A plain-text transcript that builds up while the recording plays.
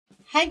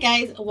Hi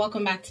guys,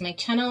 welcome back to my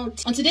channel.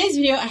 On today's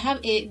video I have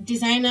a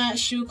designer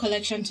shoe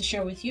collection to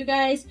share with you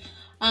guys.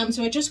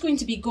 So we're just going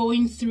to be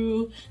going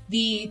through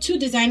the two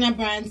designer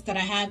brands that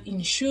I have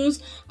in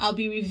shoes. I'll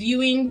be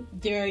reviewing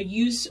their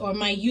use or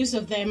my use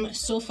of them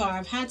so far.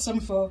 I've had some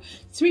for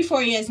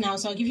 3-4 years now,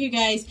 so I'll give you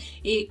guys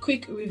a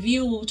quick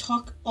review. We'll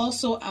talk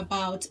also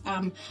about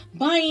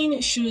buying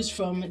shoes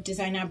from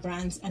designer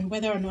brands and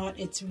whether or not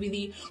it's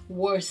really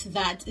worth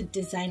that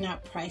designer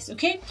price.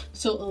 Okay,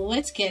 so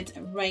let's get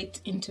right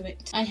into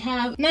it. I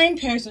have 9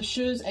 pairs of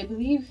shoes. I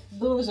believe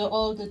those are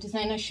all the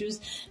designer shoes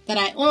that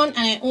I own, and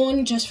I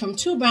own just from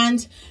 2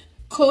 brands,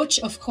 Coach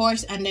of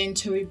course, and then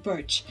Tory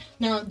Burch.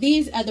 Now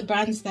these are the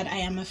brands that I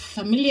am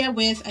familiar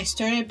with. I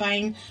started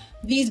buying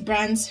these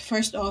brands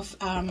first off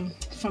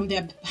from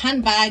their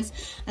handbags,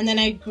 and then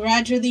I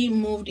gradually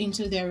moved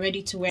into their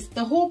ready-to-wear.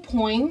 The whole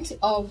point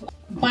of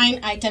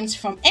buying items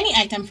from any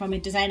item from a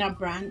designer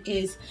brand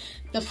is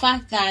the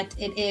fact that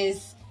it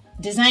is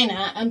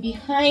designer, and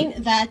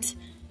behind that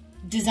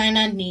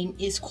designer name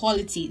is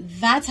quality.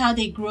 That's how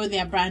they grow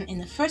their brand in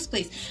the first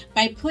place,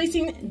 by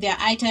placing their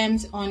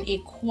items on a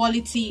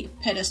quality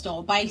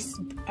pedestal,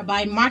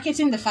 by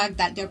marketing the fact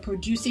that they're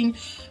producing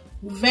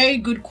very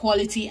good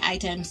quality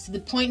items to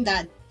the point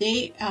that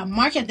they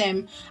market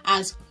them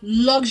as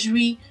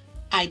luxury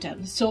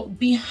items. So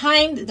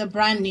behind the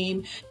brand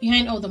name,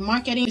 behind all the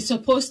marketing, is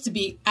supposed to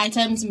be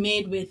items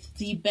made with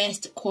the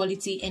best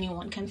quality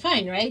anyone can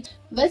find, right?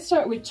 Let's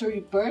start with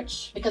Tory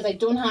Burch, because I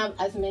don't have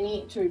as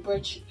many Tory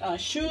Burch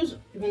shoes,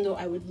 even though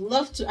I would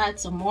love to add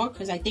some more,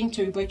 because I think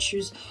Tory Burch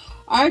shoes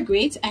are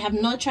great. I have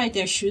not tried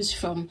their shoes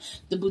from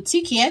the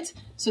boutique yet,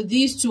 so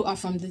these two are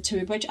from the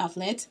Tory Burch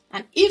outlet,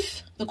 and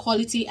if the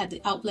quality at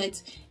the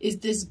outlet is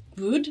this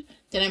good,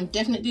 then I'm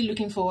definitely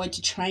looking forward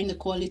to trying the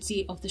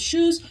quality of the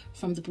shoes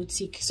from the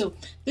boutique. So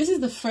this is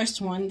the first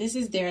one. This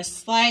is their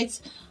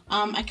slides.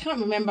 I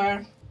can't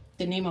remember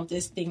the name of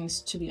these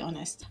things, to be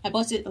honest. I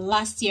bought it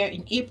last year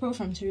in April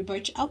from Tory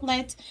Burch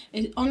outlet.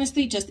 It's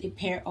honestly just a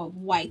pair of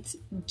white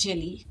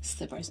jelly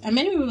slippers, and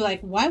many people were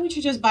like, why would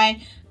you just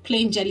buy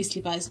plain jelly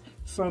slippers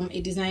from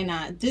a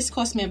designer? This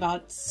cost me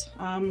about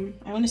I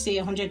want to say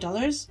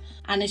 $100,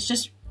 and it's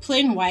just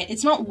plain white.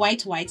 It's not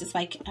white, it's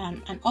like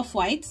an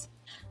off-white,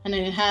 and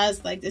then it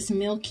has like this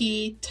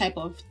milky type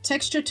of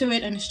texture to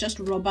it, and it's just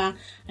rubber,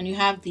 and you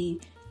have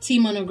the T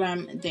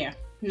monogram there.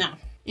 Now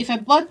if I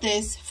bought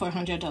this for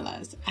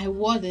 $100, I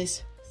wore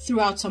this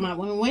throughout summer.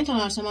 When we went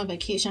on our summer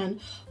vacation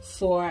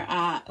for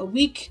a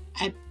week,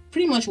 I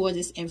pretty much wore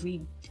this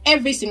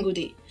every single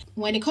day.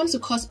 When it comes to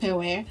cost per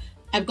wear,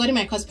 I've gotten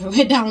my cost per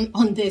wear down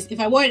on this. If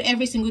I wore it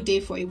every single day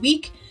for a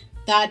week,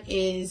 that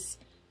is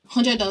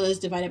 $100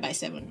 divided by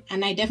 7,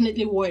 and I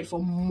definitely wore it for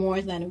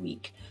more than a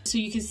week. So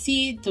you can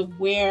see the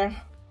wear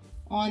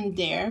on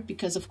there,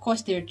 because of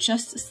course they're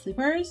just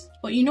slippers,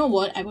 but you know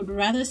what, I would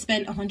rather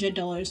spend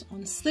 $100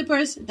 on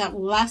slippers that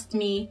will last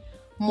me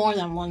more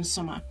than one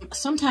summer.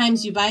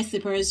 Sometimes you buy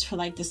slippers for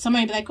like the summer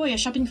and be like, oh, you're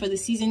shopping for the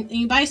season, and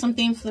you buy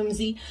something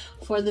flimsy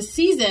for the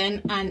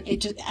season, and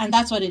and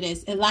that's what it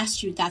is, it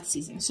lasts you that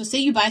season. So say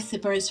you buy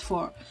slippers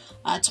for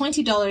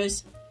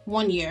 $20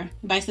 one year,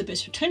 you buy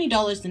slippers for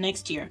 $20 the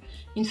next year.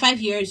 In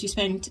 5 years you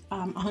spend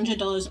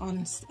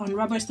 $100 on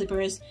rubber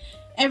slippers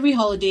every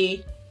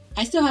holiday.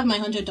 I still have my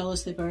 $100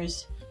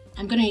 slippers.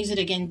 I'm gonna use it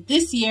again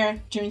this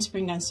year during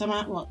spring and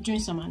summer. Well,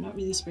 during summer, not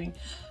really spring.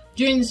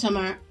 During the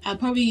summer, I'll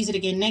probably use it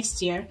again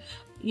next year.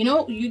 You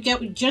know, do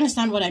you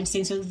understand what I'm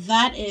saying? So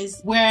that is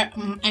where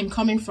I'm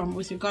coming from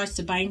with regards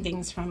to buying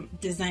things from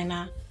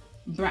designer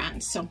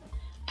brands. So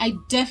I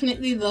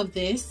definitely love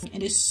this.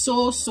 It is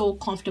so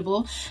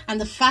comfortable,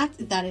 and the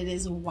fact that it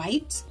is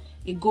white,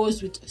 it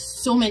goes with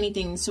so many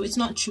things, so it's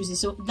not choosy.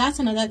 So that's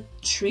another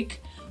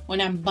trick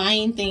when I'm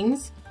buying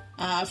things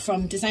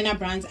from designer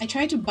brands. I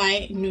try to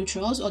buy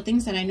neutrals or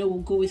things that I know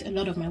will go with a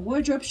lot of my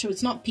wardrobe, so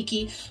it's not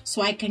picky,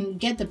 so I can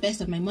get the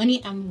best of my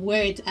money and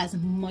wear it as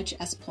much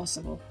as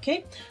possible.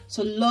 Okay,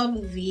 so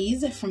love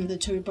these from the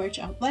Tory Burch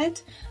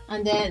outlet.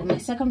 And then my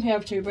second pair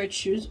of Tory Burch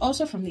shoes,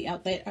 also from the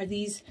outlet, are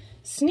these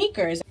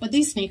sneakers. But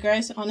these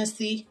sneakers,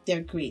 honestly,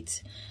 they're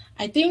great.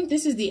 I think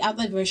this is the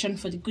outlet version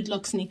for the Good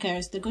Luck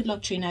sneakers, the Good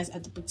Luck trainers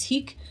at the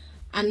boutique,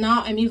 and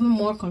now I'm even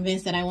more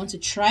convinced that I want to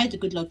try the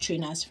Good Luck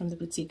trainers from the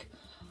boutique.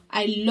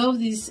 I love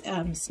these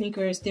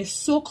sneakers. They're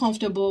so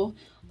comfortable.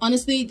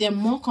 Honestly, they're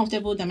more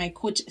comfortable than my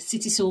Coach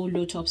City Soul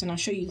low tops, and I'll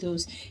show you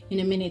those in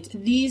a minute.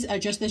 These are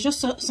just, there's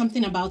just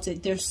something about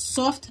it. They're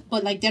soft,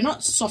 but like they're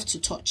not soft to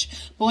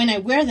touch. But when I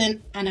wear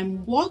them and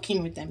I'm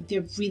walking with them,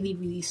 they're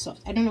really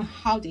soft. I don't know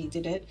how they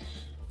did it.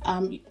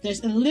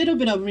 There's a little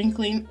bit of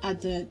wrinkling at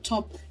the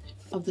top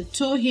of the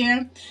toe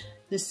here.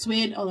 The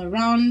suede all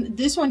around.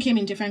 This one came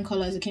in different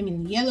colors. It came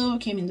in yellow,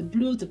 came in the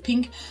blue, the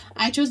pink.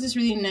 I chose this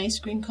really nice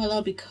green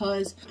color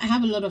because I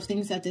have a lot of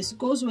things that this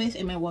goes with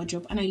in my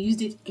wardrobe, and I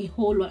used it a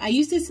whole lot. I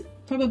used this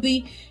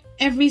probably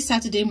every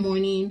Saturday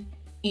morning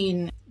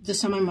in the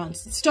summer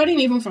months, starting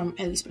even from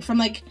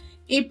like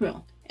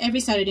April. Every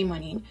Saturday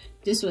morning,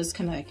 this was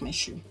kind of like my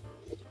shoe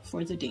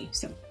for the day.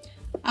 So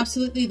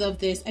absolutely love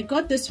this. I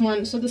got this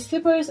one. So the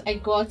slippers I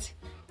got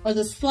or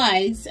the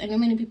slides. I know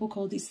many people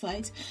call these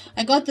slides.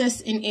 I got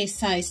this in a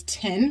size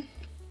 10,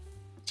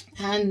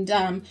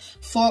 and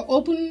for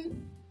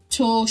open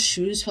toe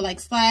shoes, for like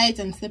slides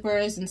and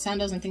slippers and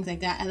sandals and things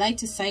like that, I like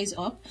to size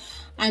up.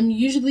 I'm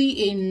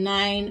usually a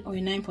 9 or a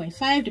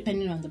 9.5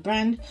 depending on the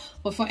brand,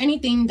 but for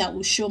anything that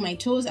will show my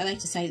toes, I like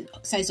to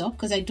size up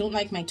because I don't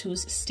like my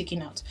toes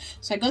sticking out.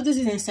 So I got this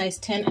in a size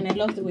 10 and I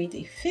love the way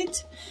they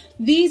fit.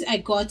 These I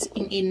got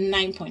in a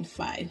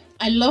 9.5.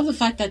 I love the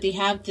fact that they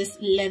have this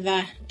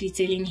leather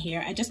detailing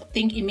here. I just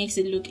think it makes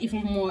it look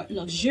even more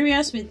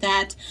luxurious with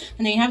that.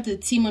 And then you have the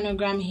T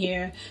monogram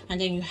here, and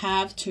then you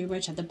have Tory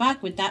Burch at the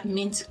back with that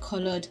mint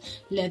colored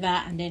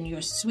leather, and then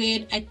your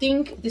suede. I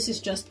think this is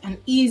just an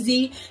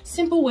easy,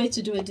 simple way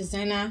to do a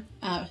designer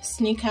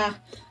sneaker,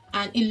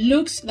 and it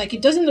looks like,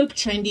 it doesn't look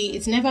trendy,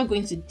 it's never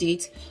going to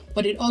date,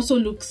 but it also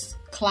looks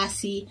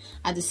classy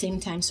at the same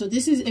time. So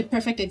this is a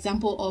perfect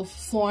example of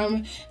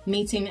form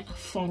meeting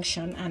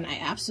function, and I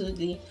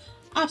absolutely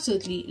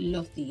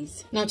love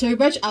these. Now, Tory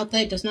Burch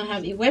Outlet does not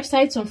have a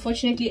website, so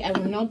unfortunately I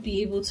will not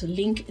be able to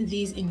link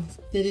these in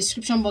the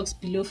description box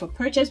below for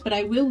purchase, but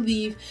I will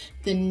leave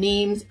the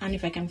names, and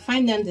if I can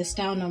find them, the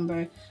style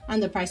number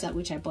and the price at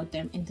which I bought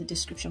them in the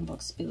description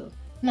box below.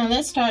 Now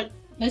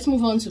let's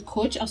move on to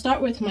Coach. I'll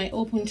start with my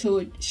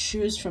open-toed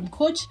shoes from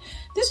Coach.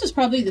 This was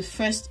probably the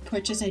first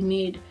purchase I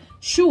made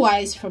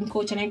shoe-wise from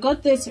Coach, and I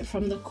got this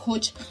from the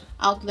Coach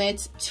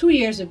outlet 2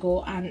 years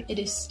ago, and it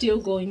is still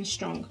going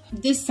strong.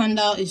 This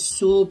sandal is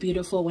so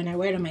beautiful when I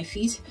wear it on my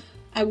feet.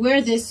 I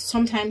wear this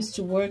sometimes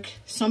to work,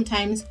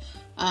 sometimes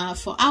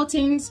for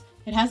outings.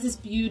 It has this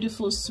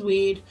beautiful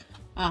suede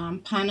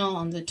panel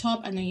on the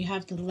top, and then you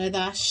have the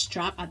leather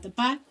strap at the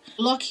back.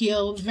 Lock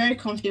heel, very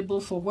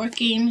comfortable for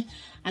working,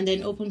 and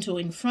then open toe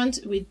in front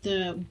with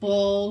the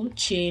ball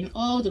chain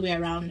all the way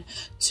around.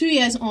 2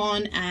 years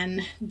on,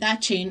 and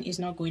that chain is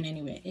not going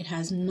anywhere. It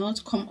has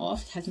not come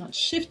off, it has not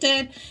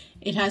shifted,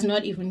 it has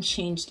not even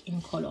changed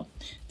in color.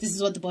 This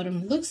is what the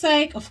bottom looks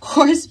like, of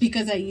course,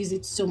 because I use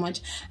it so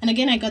much. And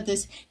again, I got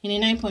this in a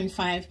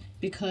 9.5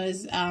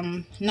 because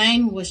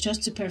 9 was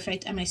just too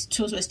perfect and my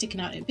toes were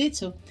sticking out a bit,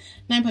 so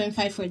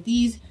 9.5 for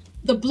these.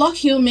 The block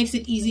heel makes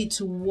it easy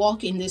to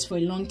walk in this for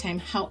a long time.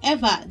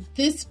 However,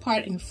 this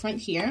part in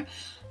front here,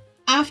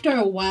 after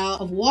a while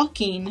of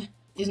walking,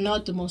 is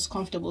not the most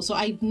comfortable. So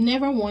I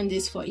never worn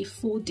this for a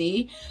full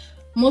day,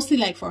 mostly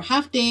like for a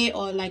half day,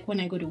 or like when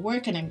I go to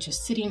work and I'm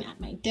just sitting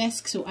at my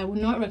desk. So I would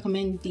not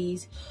recommend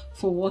these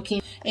for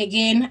walking.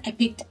 Again, I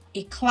picked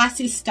a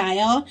classy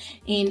style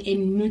in a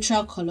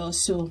neutral color,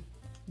 so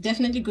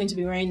definitely going to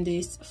be wearing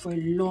this for a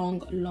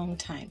long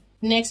time.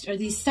 Next are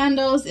these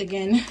sandals.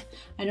 Again,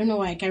 I don't know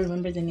why I can't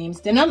remember the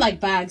names. They're not like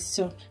bags,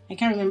 so I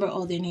can't remember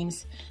all their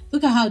names.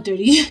 Look at how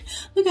dirty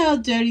look at how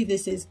dirty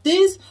this is.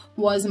 This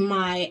was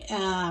my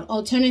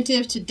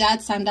alternative to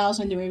dad sandals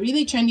when they were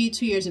really trendy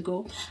 2 years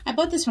ago. I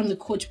bought this from the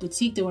Coach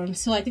boutique. They were on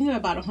sale. I think they were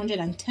about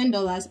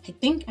 $110. I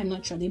think, I'm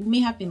not sure, they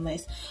may have been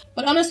less,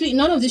 but honestly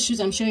none of these shoes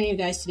I'm showing you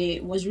guys today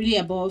was really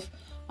above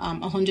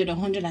 100 or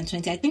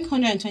 120. I think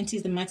 120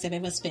 is the max I've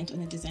ever spent on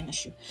a designer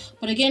shoe.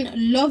 But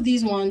again, love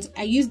these ones.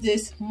 I use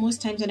this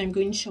most times when I'm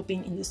going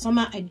shopping in the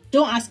summer. I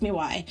don't ask me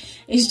why.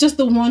 It's just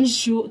the one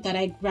shoe that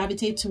I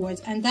gravitate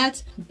towards. And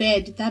that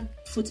bed,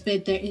 that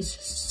footbed there, is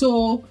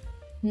so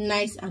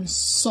nice and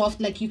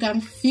soft. Like, you can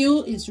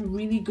feel it's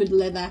really good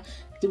leather,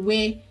 the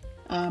way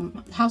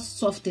how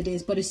soft it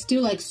is, but it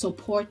still like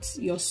supports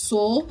your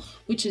sole,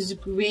 which is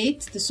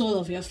great, the sole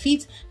of your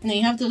feet. And then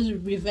you have those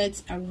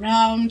rivets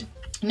around.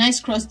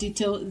 Nice cross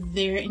detail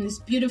there in this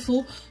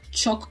beautiful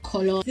chalk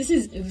color. This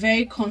is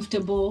very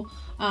comfortable.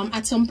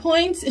 At some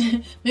point,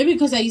 maybe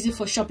because I use it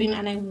for shopping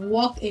and I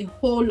walk a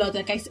whole lot,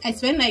 like I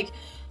spend like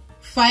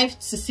 5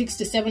 to 6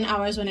 to 7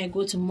 hours when I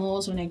go to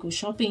malls, when I go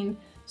shopping.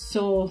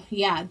 So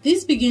yeah,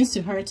 this begins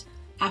to hurt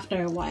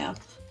after a while,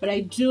 but I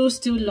do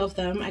still love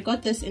them. I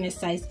got this in a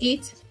size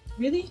 8.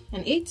 Really?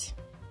 An 8?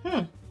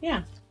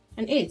 Yeah,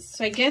 an 8.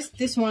 So I guess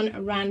this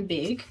one ran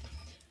big,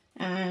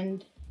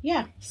 and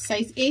yeah,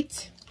 size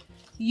 8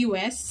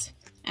 US,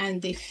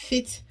 and they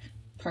fit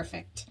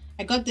perfect.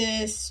 I got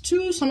this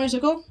 2 summers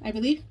ago, I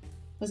believe.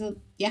 Was it?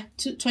 Yeah,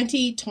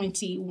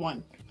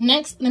 2021.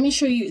 Next, let me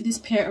show you this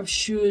pair of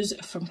shoes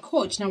from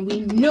Coach. Now,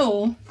 we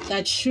know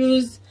that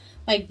shoes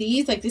like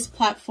these, like this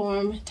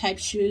platform type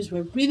shoes,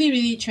 were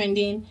really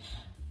trending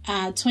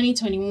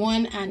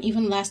 2021 and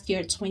even last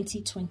year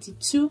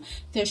 2022.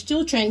 They're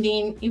still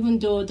trending, even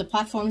though the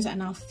platforms are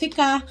now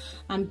thicker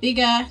and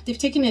bigger. They've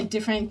taken a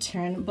different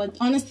turn, but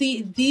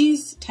honestly,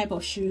 these type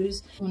of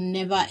shoes will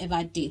never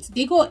ever date.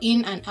 They go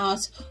in and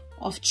out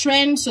of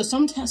trend, so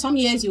some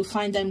years you'll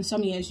find them,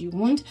 some years you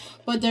won't,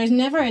 but there's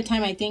never a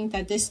time, I think,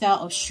 that this style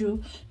of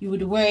shoe you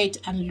would wear it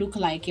and look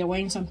like you're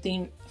wearing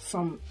something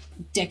from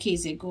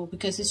decades ago,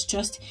 because it's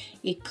just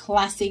a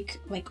classic,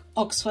 like,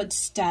 Oxford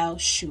style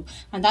shoe.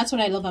 And that's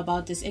what I love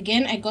about this.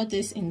 Again, I got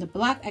this in the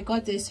black. I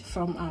got this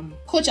from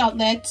Coach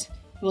outlet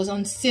It was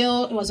on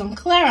sale. It was on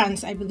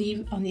clearance, I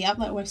believe, on the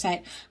outlet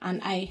website,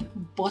 and I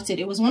bought it.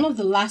 It was one of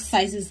the last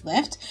sizes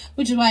left,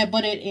 which is why I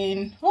bought it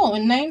in, oh, a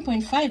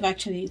 9.5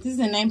 actually. This is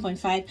a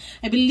 9.5.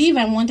 I believe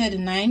I wanted a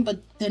 9,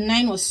 but the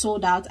 9 was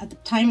sold out at the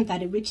time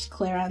that it reached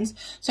clearance.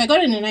 So I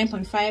got it in a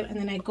 9.5, and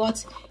then I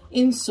got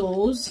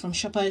insoles from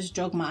Shoppers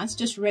Drug Mart,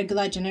 just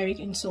regular generic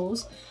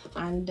insoles,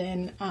 and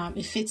then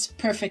it fits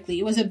perfectly.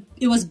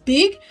 It was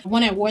big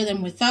when I wore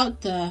them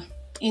without the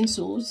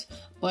insoles,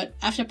 but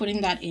after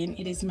putting that in,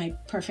 it is my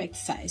perfect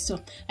size.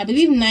 So I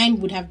believe 9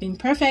 would have been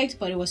perfect,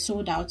 but it was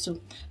sold out, so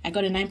I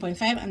got a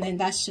 9.5, and then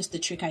that's just the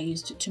trick I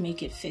used to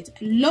make it fit.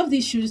 I love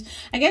these shoes.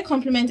 I get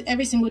complimented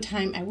every single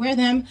time I wear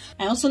them.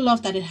 I also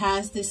love that it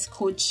has this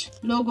Coach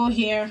logo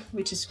here,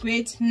 which is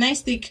great.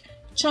 Nice thick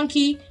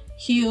chunky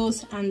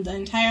heels and the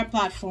entire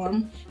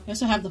platform. You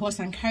also have the horse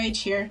and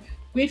carriage here,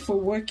 great for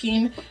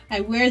working.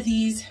 I wear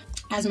these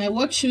as my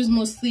work shoes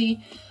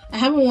mostly. I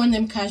haven't worn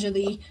them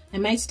casually. I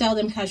might style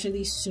them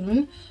casually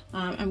soon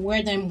and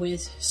wear them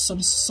with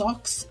some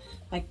socks,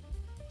 like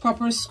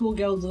proper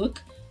schoolgirl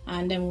look,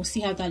 and then we'll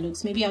see how that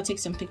looks. Maybe I'll take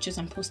some pictures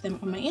and post them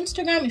on my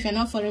Instagram. If you're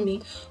not following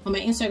me on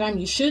my Instagram,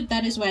 you should.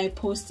 That is where I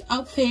post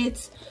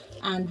outfits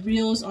and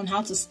reels on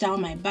how to style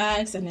my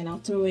bags, and then I'll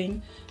throw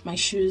in my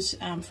shoes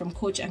from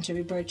Coach and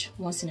Tory Burch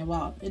once in a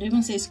while. It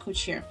even says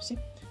Coach here, see,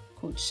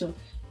 Coach. So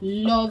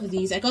love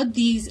these. I got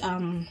these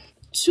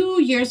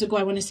 2 years ago,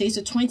 I want to say,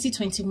 so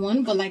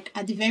 2021, but like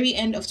at the very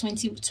end of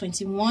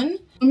 2021,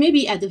 or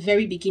maybe at the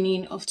very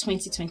beginning of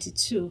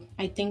 2022,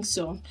 I think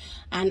so.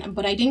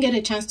 But I didn't get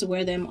a chance to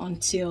wear them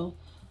until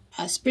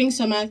spring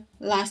summer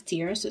last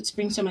year, so it's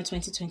spring summer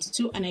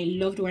 2022, and I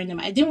loved wearing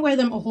them. I didn't wear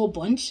them a whole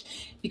bunch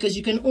because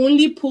you can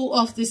only pull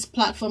off this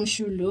platform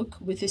shoe look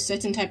with a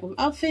certain type of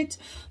outfit.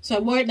 So I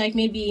wore it like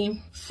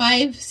maybe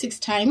 5-6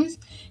 times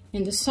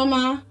in the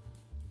summer,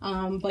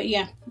 but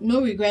yeah,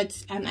 no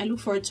regrets, and I look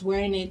forward to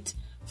wearing it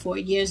for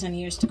years and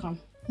years to come.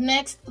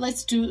 Next,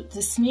 let's do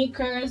the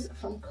sneakers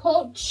from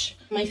Coach.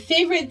 My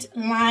favorite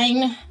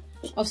line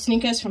of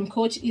sneakers from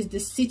Coach is the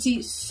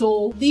City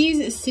Sole.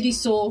 These City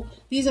Sole,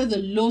 these are the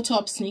low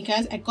top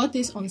sneakers. I got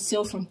this on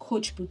sale from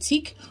Coach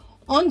Boutique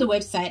on the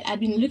website. I'd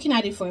been looking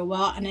at it for a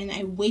while, and then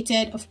I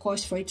waited, of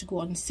course, for it to go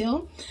on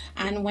sale.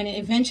 And when it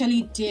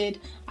eventually did,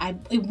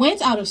 it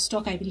went out of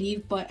stock, I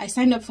believe, but I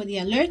signed up for the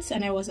alerts,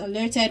 and I was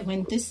alerted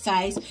when this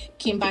size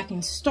came back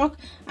in stock,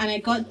 and I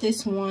got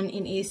this one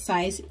in a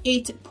size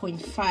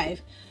 8.5.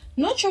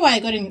 Not sure why I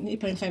got it in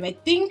 8.5. I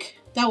think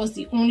that was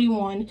the only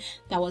one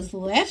that was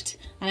left,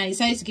 and I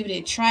decided to give it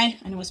a try,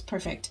 and it was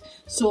perfect.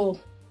 So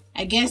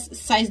I guess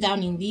size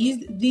down in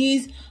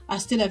these are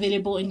still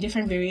available in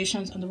different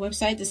variations on the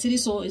website. The City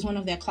Sole is one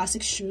of their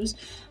classic shoes,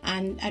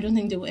 and I don't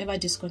think they will ever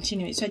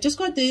discontinue it. So I just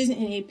got this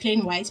in a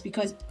plain white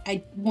because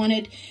I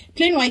wanted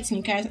plain white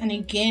sneakers, and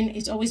again,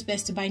 it's always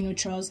best to buy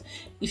neutrals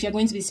if you're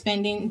going to be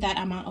spending that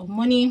amount of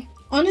money.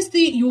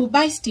 Honestly, you will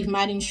buy Steve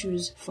Madden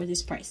shoes for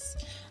this price,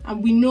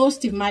 and we know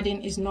Steve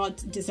Madden is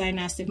not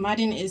designer. Steve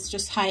Madden is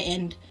just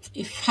high-end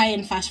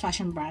fast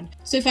fashion brand.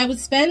 So if I would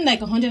spend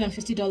like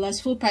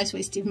 $150 full price for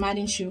a Steve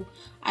Madden shoe,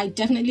 I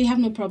definitely have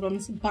no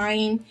problems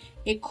buying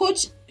a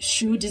Coach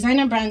shoe,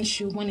 designer brand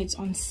shoe, when it's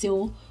on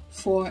sale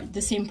for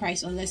the same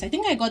price or less. I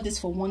think I got this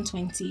for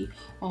 $120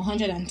 or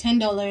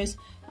 $110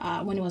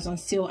 when it was on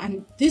sale,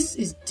 and this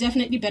is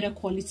definitely better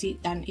quality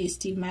than a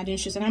Steve Madden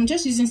shoes. And I'm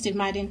just using Steve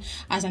Madden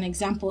as an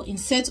example.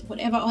 Instead,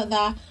 whatever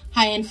other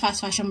high-end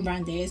fast fashion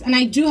brand there is, and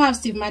I do have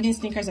Steve Madden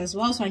sneakers as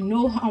well, so I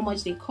know how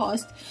much they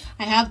cost.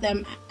 I have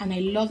them and I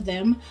love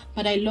them,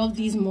 but I love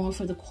these more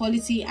for the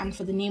quality and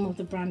for the name of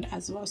the brand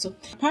as well. So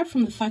apart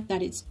from the fact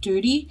that it's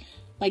dirty,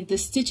 like the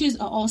stitches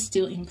are all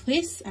still in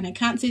place, and I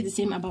can't say the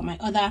same about my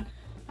other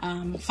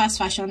fast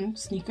fashion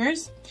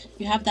sneakers.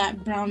 You have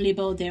that brown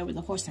label there with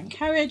the horse and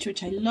carriage,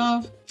 which I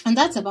love, and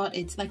that's about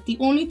it. Like the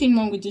only thing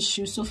wrong with this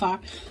shoe so far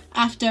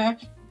after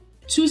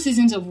 2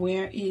 seasons of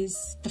wear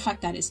is the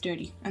fact that it's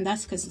dirty, and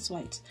that's because it's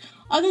white.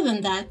 Other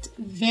than that,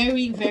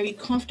 very, very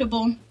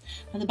comfortable.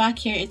 At the back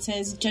here it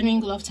says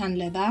genuine glove tan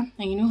leather,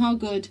 and you know how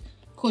good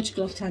Coach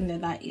glove tan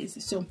leather is.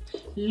 So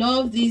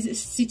love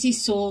these City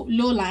Sole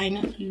low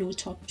line low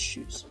top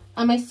shoes.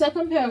 And my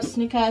second pair of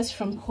sneakers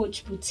from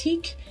Coach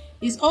Boutique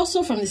is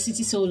also from the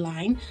City Sole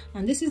line,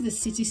 and this is the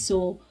City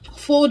Sole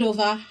fold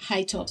over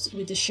high tops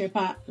with the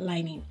Sherpa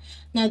lining.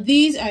 Now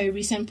these are a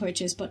recent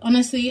purchase, but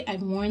honestly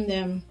I've worn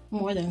them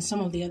more than some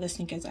of the other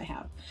sneakers I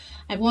have.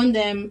 I've worn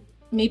them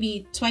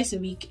maybe twice a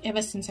week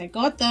ever since I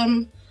got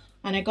them,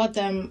 and I got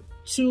them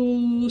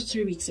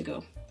 2-3 weeks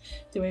ago.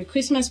 They were a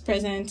Christmas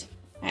present.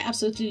 I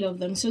absolutely love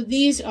them. So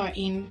these are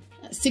in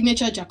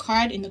signature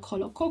jacquard in the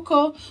color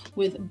cocoa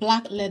with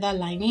black leather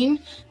lining,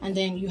 and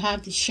then you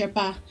have the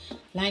Sherpa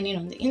lining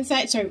on the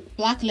inside, sorry,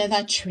 black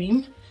leather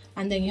trim,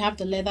 and then you have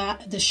the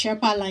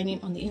Sherpa lining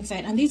on the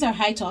inside. And these are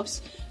high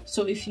tops,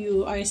 so if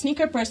you are a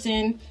sneaker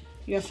person,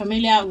 you're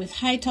familiar with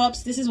high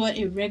tops, this is what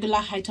a regular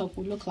high top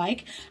would look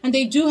like. And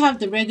they do have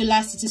the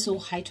regular City Sole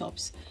high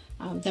tops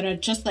that are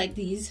just like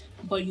these,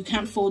 but you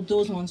can't fold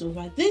those ones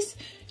over this.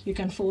 you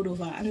can fold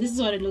over, and this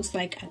is what it looks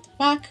like at the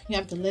back. You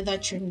have the leather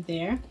trim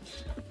there,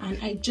 and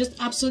I just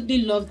absolutely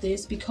love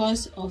this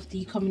because of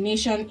the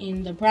combination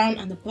in the brown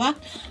and the black,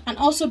 and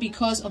also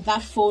because of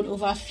that fold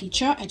over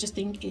feature. I just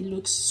think it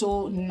looks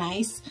so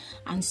nice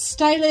and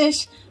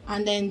stylish.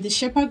 And then the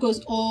shepherd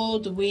goes all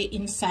the way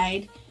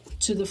inside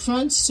to the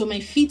front, so my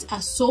feet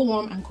are so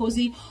warm and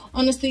cozy.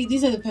 Honestly,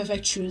 these are the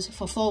perfect shoes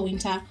for fall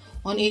winter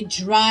on a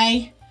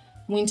dry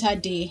winter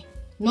day.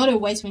 Not a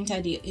wet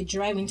winter day, a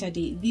dry winter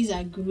day. These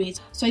are great.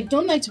 So I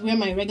don't like to wear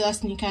my regular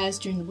sneakers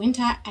during the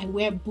winter. I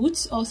wear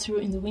boots all through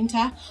in the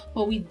winter,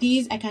 but with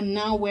these I can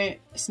now wear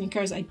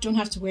sneakers. I don't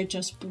have to wear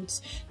just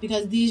boots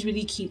because these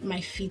really keep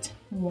my feet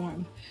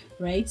warm,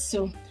 right?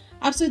 So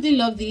absolutely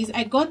love these.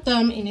 I got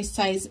them in a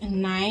size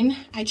 9.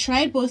 I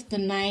tried both the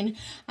 9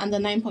 and the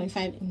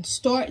 9.5 in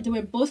store. They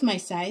were both my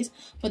size,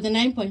 but the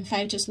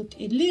 9.5 just looked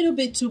a little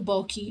bit too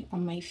bulky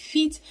on my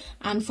feet,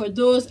 and for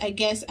those I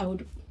guess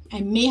I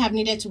may have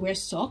needed to wear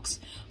socks,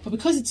 but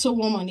because it's so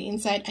warm on the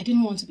inside, I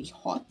didn't want to be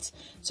hot,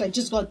 so I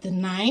just got the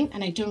 9,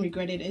 and I don't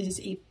regret it. It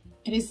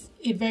is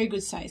a very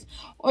good size.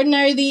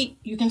 Ordinarily,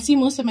 you can see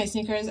most of my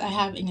sneakers I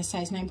have in a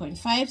size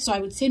 9.5, so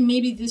I would say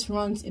maybe this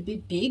runs a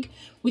bit big,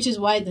 which is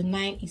why the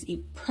 9 is a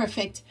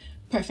perfect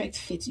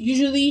fit.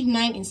 Usually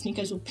 9 in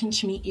sneakers will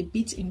pinch me a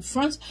bit in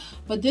front,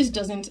 but this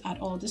doesn't at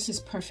all. This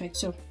is perfect.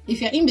 So if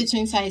you're in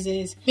between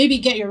sizes, maybe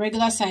get your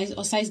regular size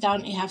or size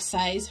down a half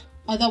size.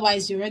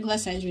 Otherwise, your regular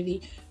size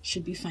really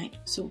should be fine.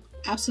 So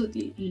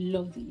absolutely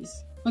love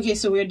these. Okay,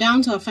 so we're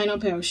down to our final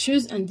pair of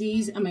shoes, and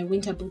these are my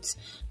winter boots.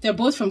 They're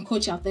both from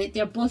Coach Outlet.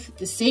 They're both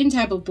the same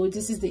type of boot.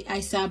 This is the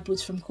Isa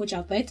boots from Coach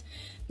Outlet.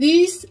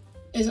 This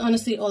is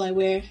honestly all I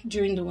wear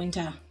during the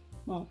winter.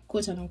 Well,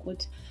 quote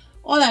unquote.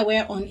 All I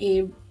wear on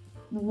a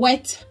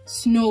wet,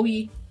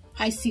 snowy,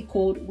 icy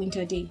cold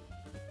winter day.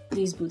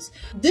 These boots.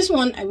 This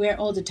one I wear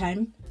all the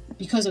time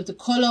because of the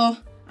color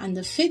and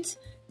the fit.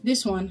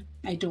 This one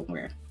I don't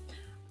wear.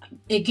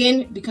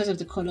 Again, because of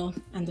the color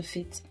and the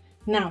fit.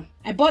 Now,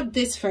 I bought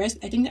this first.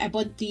 I think I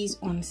bought these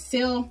on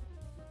sale,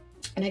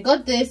 and I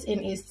got this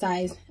in a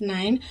size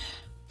 9.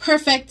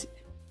 Perfect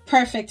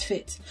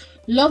fit.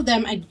 Love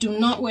them. I do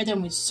not wear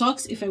them with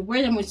socks. If I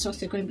wear them with socks,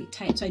 they're going to be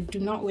tight, so I do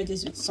not wear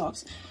this with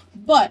socks.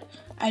 But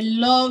I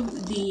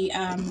love the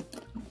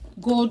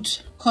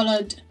gold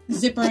colored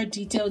zipper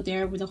detail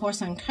there with a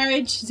horse and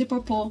carriage zipper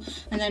pull,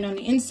 and then on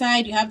the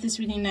inside you have this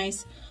really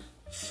nice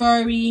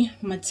furry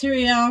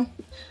material,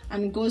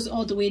 and it goes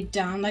all the way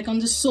down. Like on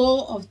the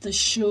sole of the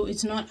shoe,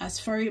 it's not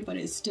as furry, but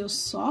it's still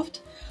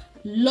soft.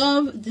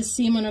 Love the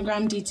C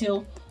monogram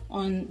detail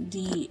on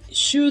the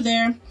shoe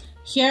there.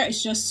 Here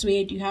it's just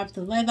suede. You have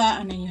the leather,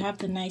 and then you have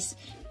the nice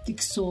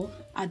thick sole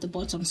at the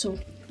bottom. So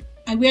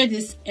I wear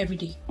this every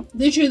day,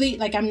 literally,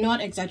 like I'm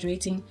not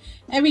exaggerating.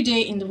 Every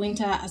day in the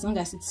winter, as long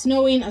as it's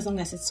snowing, as long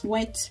as it's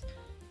wet,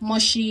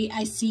 mushy,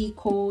 icy,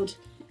 cold,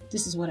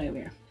 this is what I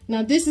wear.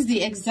 Now this is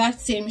the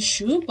exact same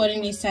shoe, but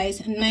in a size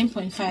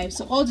 9.5,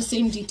 so all the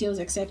same details,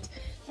 except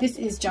this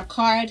is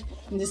jacquard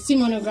in the C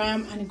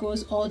monogram, and it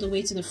goes all the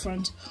way to the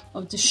front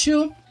of the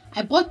shoe.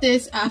 I bought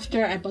this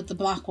after I bought the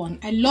black one.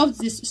 I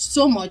loved this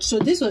so much, so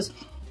this was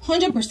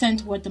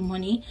 100% worth the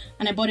money,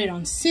 and I bought it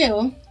on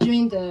sale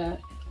during the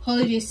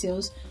holiday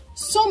sales.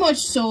 So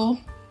much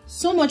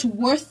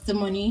worth the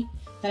money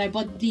that I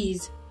bought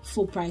these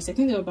full price. I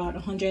think they were about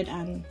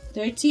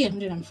 130,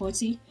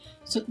 140.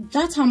 So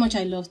that's how much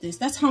I love this.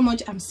 That's how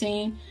much I'm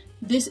saying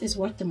this is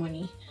worth the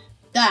money.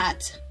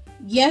 That,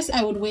 yes,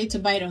 I would wait to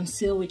buy it on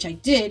sale, which I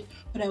did,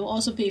 but I will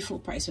also pay full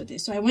price for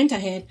this. So I went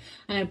ahead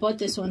and I bought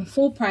this one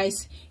full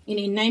price in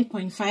a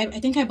 9.5. I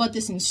think I bought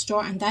this in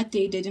store, and that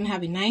day they didn't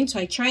have a 9, so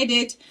I tried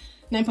it.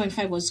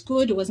 9.5 was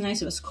good. It was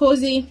nice. It was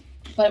cozy.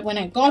 But when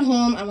I got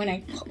home and when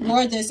I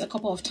wore this a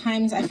couple of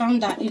times, I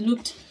found that it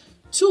looked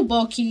too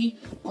bulky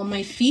on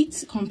my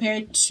feet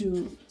compared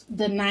to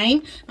the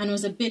 9, and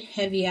was a bit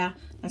heavier,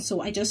 and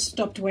so I just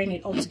stopped wearing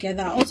it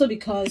altogether. Also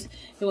because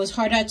it was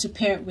harder to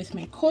pair with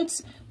my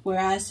coats,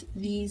 whereas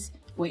these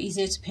were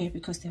easier to pair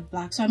because they're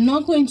black. So I'm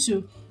not going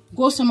to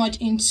go so much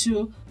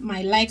into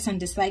my likes and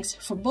dislikes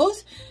for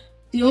both.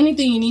 The only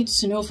thing you need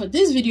to know for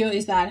this video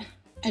is that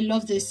I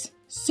love this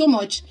so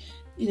much.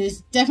 It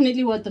is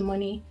definitely worth the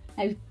money.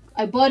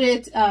 I bought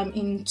it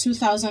in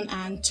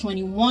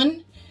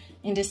 2021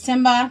 in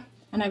December,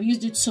 and I've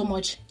used it so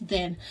much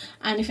then.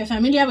 And if you're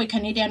familiar with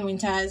Canadian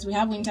winters, we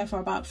have winter for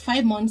about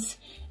 5 months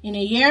in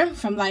a year,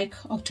 from like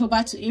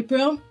October to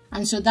April,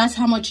 and so that's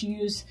how much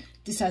use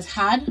this has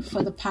had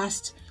for the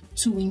past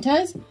 2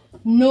 winters.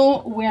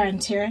 No wear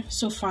and tear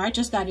so far,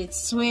 just that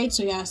it's suede.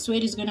 So yeah,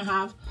 suede is gonna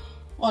have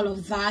all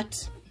of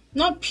that,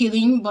 not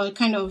peeling, but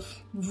kind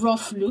of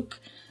rough look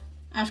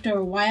after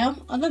a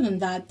while. Other than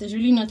that, there's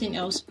really nothing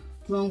else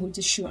wrong with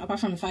the shoe apart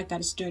from the fact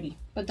that it's dirty.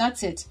 But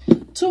that's it.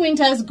 2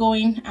 winters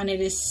going and it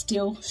is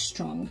still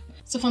strong.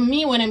 So for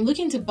me, when I'm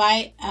looking to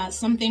buy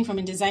something from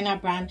a designer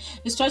brand,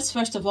 it starts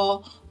first of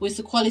all with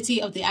the quality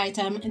of the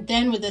item, and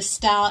then with the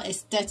style,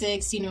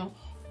 aesthetics, you know,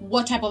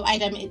 what type of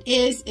item it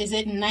is. Is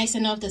it nice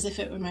enough? Does it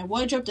fit with my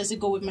wardrobe? Does it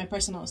go with my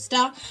personal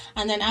style?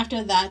 And then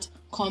after that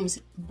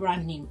comes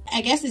brand name.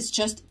 I guess it's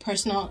just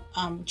personal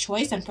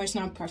choice and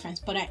personal preference,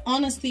 but I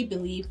honestly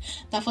believe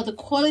that for the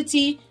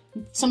quality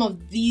some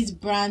of these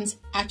brands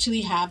actually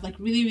have, like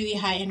really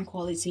high-end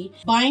quality,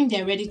 buying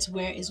their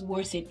ready-to-wear is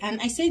worth it. And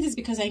I say this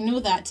because I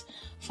know that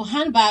for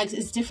handbags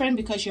it's different,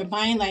 because you're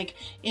buying like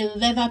a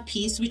leather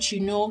piece which you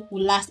know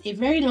will last a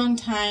very long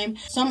time.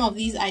 Some of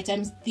these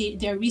items,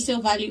 their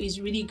resale value is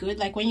really good.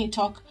 Like when you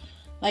talk,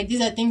 like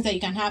these are things that you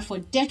can have for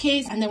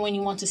decades, and then when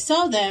you want to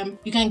sell them,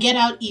 you can get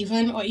out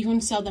even, or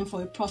even sell them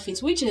for a profit,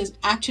 which is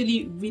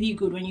actually really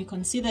good when you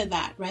consider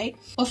that, right?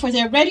 But for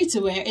their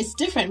ready-to-wear, it's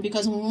different,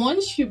 because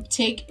once you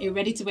take a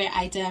ready-to-wear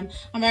item,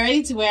 and by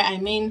ready-to-wear I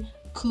mean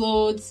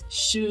clothes,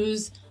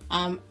 shoes,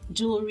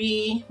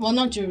 jewelry, well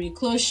not jewelry,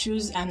 clothes,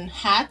 shoes and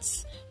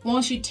hats.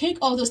 Once you take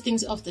all those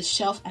things off the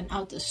shelf and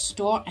out the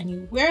store and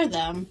you wear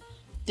them,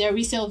 their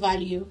resale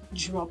value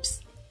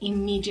drops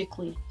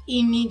immediately.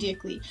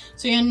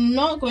 So you're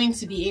not going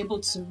to be able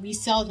to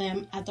resell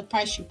them at the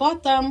price you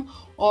bought them,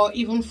 or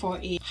even for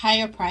a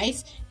higher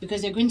price,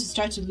 because you're going to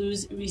start to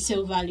lose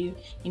resale value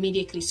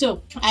immediately.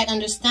 So I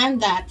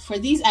understand that for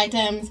these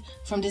items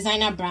from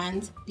designer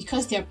brands,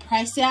 because they're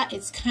pricier,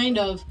 it's kind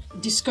of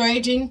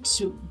discouraging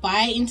to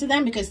buy into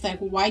them, because like,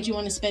 why do you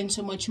want to spend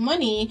so much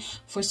money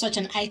for such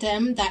an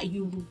item that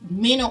you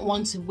may not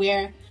want to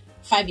wear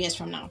 5 years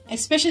from now,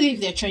 especially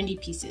if they're trendy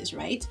pieces,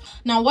 right?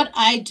 Now what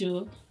I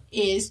do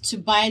is to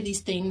buy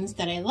these things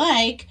that I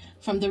like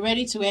from the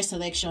ready-to-wear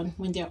selection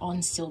when they're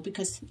on sale,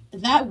 because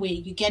that way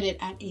you get it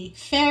at a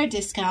fair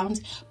discount,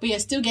 but you're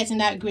still getting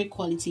that great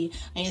quality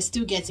and you're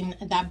still getting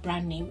that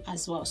brand name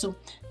as well. So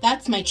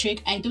that's my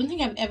trick. I don't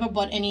think I've ever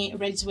bought any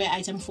ready-to-wear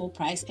item full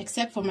price,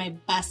 except for my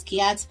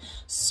Basquiat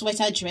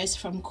sweater dress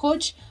from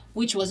Coach,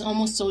 which was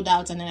almost sold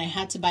out, and then I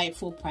had to buy it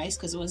full price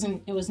because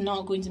it was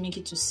not going to make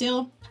it to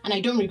sale. And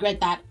I don't regret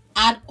that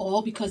at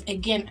all, because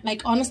again,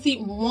 like honestly,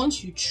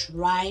 once you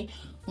try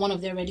one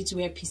of their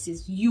ready-to-wear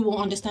pieces, you will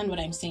understand what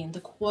I'm saying.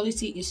 The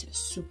quality is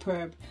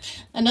superb.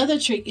 Another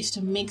trick is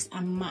to mix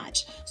and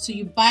match. So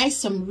you buy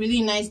some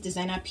really nice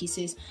designer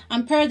pieces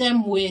and pair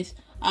them with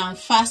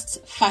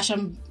fast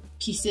fashion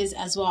pieces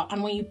as well,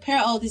 and when you pair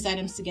all these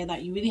items together,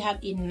 you really have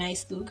a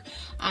nice look,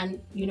 and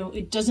you know,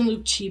 it doesn't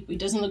look cheap, it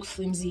doesn't look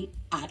flimsy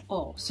at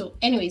all. So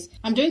anyways,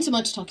 I'm doing too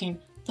much talking.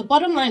 The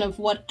bottom line of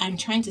what I'm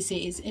trying to say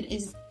is, it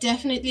is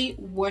definitely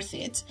worth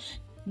it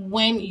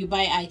when you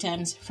buy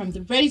items from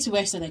the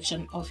ready-to-wear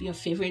selection of your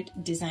favorite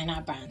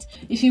designer brands.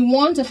 If you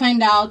want to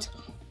find out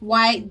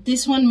why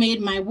this one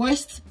made my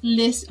worst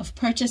list of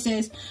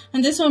purchases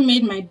and this one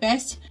made my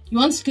best, you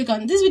want to click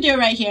on this video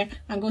right here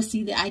and go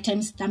see the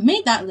items that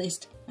made that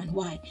list and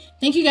why.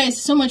 Thank you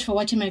guys so much for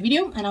watching my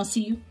video, and I'll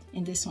see you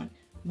in this one.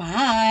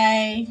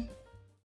 Bye.